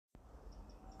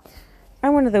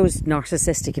I'm one of those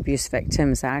narcissistic abuse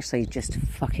victims that actually just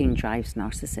fucking drives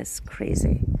narcissists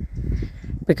crazy.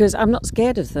 Because I'm not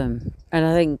scared of them. And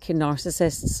I think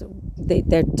narcissists, they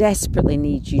desperately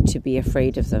need you to be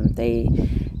afraid of them. They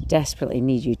desperately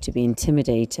need you to be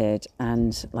intimidated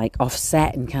and like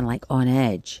offset and kind of like on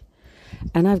edge.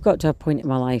 And I've got to a point in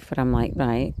my life where I'm like,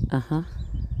 right,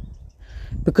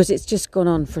 because it's just gone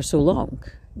on for so long,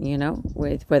 you know,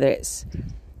 with whether it's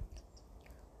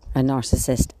a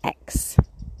narcissist ex,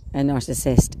 a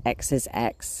narcissist ex's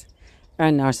ex, or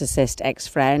a narcissist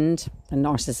ex-friend, a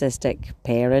narcissistic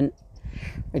parent,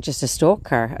 or just a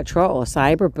stalker, a troll, a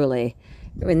cyberbully.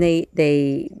 When they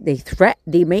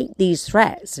make these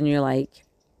threats, and you're like,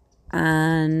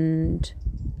 and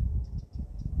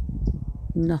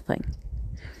nothing.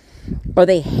 Or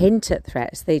they hint at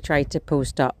threats. They try to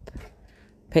post up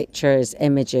pictures,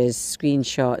 images,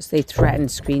 screenshots. They threaten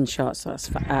screenshots.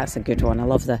 That's a good one. I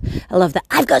love the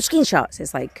I've got screenshots.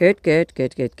 It's like good.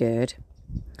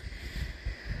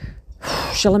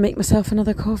 Shall I make myself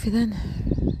another coffee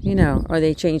then? You know, or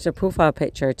they change their profile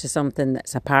picture to something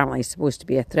that's apparently supposed to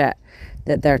be a threat,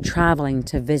 that they're traveling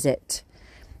to visit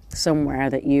somewhere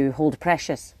that you hold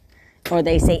precious. Or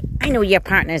they say, I know your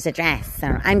partner's address,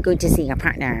 or I'm going to see your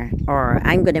partner, or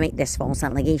I'm going to make this false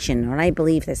allegation, or I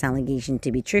believe this allegation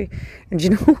to be true. And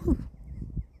you know, I'm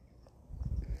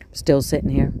still sitting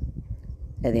here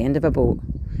at the end of a boat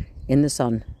in the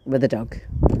sun with a dog,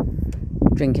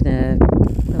 drinking a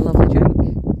lovely drink.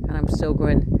 And I'm still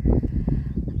going,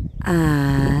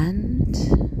 and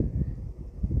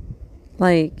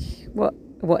like,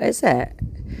 what is it?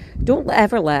 Don't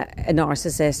ever let a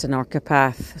narcissist, a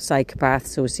narcopath, psychopath,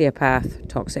 sociopath,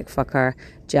 toxic fucker,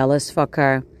 jealous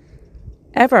fucker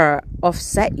ever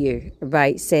offset you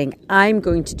by saying, I'm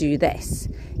going to do this.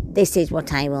 This is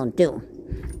what I will do.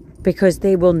 Because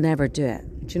they will never do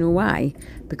it. Do you know why?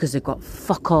 Because they've got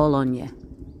fuck all on you.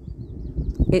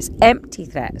 It's empty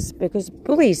threats. Because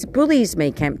bullies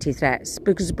make empty threats.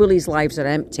 Because bullies' lives are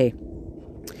empty.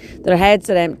 Their heads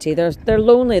are empty. They're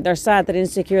lonely. They're sad. They're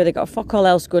insecure. They've got fuck all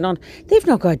else going on. They've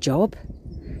not got a job.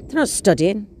 They're not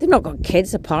studying. They've not got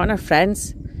kids, a partner,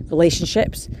 friends,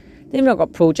 relationships. They've not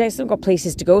got projects. They've not got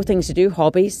places to go, things to do,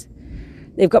 hobbies.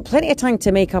 They've got plenty of time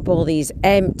to make up all these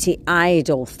empty,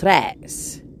 idle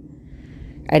threats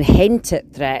and hint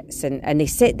at threats. And they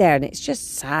sit there and it's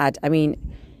just sad. I mean,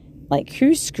 like,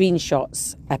 who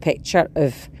screenshots a picture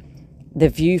of the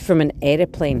view from an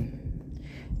aeroplane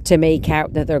to make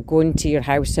out that they're going to your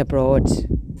house abroad?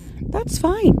 That's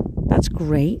fine. That's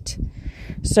great.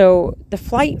 So the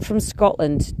flight from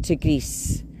Scotland to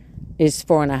Greece is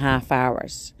 4.5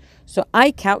 hours. So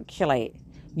I calculate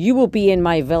you will be in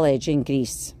my village in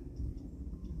Greece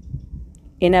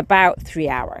in about 3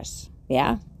 hours.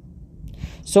 Yeah?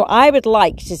 So I would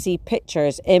like to see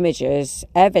pictures, images,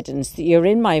 evidence that you're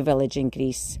in my village in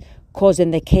Greece,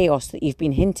 causing the chaos that you've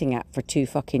been hinting at for 2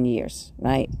 fucking years,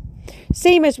 right?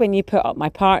 Same as when you put up my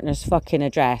partner's fucking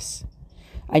address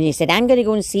and you said, I'm going to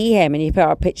go and see him, and you put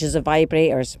up pictures of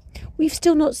vibrators. We've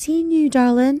still not seen you,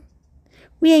 darling.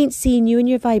 We ain't seen you and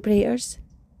your vibrators.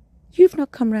 You've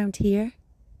not come round here.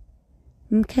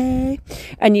 Okay?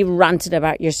 And you ranted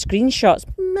about your screenshots.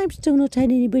 I'm still not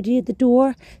telling anybody at the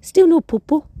door. Still no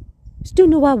popo. Still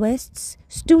no arrests.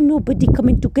 Still nobody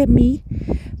coming to get me.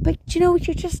 But, you know,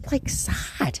 you're just like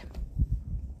sad.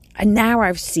 And now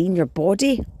I've seen your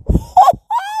body.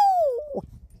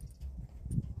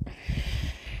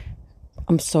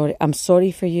 I'm sorry. I'm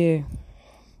sorry for you.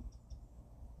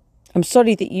 I'm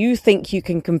sorry that you think you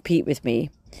can compete with me.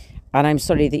 And I'm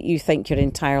sorry that you think your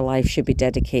entire life should be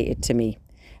dedicated to me.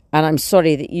 And I'm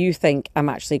sorry that you think I'm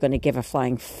actually going to give a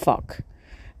flying fuck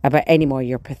about any more of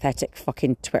your pathetic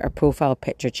fucking Twitter profile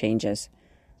picture changes.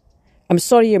 I'm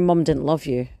sorry your mum didn't love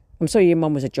you. I'm sorry your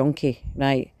mum was a junkie,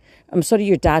 right? I'm sorry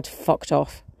your dad fucked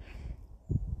off.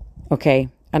 Okay?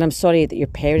 And I'm sorry that your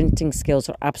parenting skills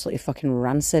are absolutely fucking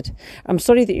rancid. I'm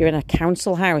sorry that you're in a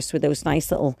council house with those nice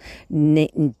little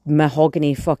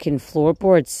mahogany fucking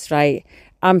floorboards, right?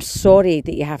 I'm sorry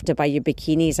that you have to buy your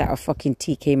bikinis out of fucking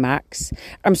TK Maxx.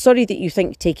 I'm sorry that you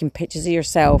think taking pictures of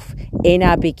yourself in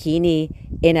a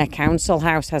bikini in a council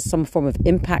house has some form of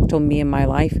impact on me in my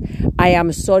life. I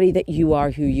am sorry that you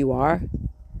are who you are.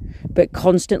 But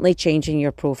constantly changing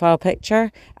your profile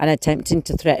picture and attempting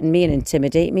to threaten me and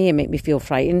intimidate me and make me feel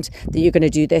frightened that you're going to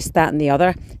do this, that and the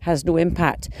other has no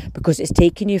impact, because it's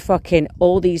taken you fucking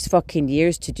all these fucking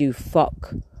years to do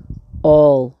fuck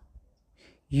all.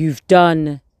 You've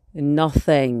done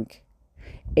nothing.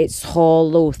 It's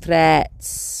hollow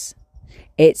threats.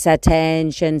 It's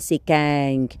attention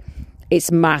seeking.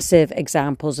 It's massive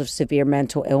examples of severe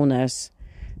mental illness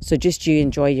So just you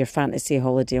enjoy your fantasy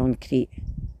holiday on Crete.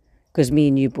 Because me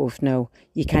and you both know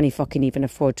you can't fucking even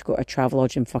afford to go to a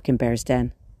Travelodge in fucking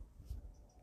Bearsden.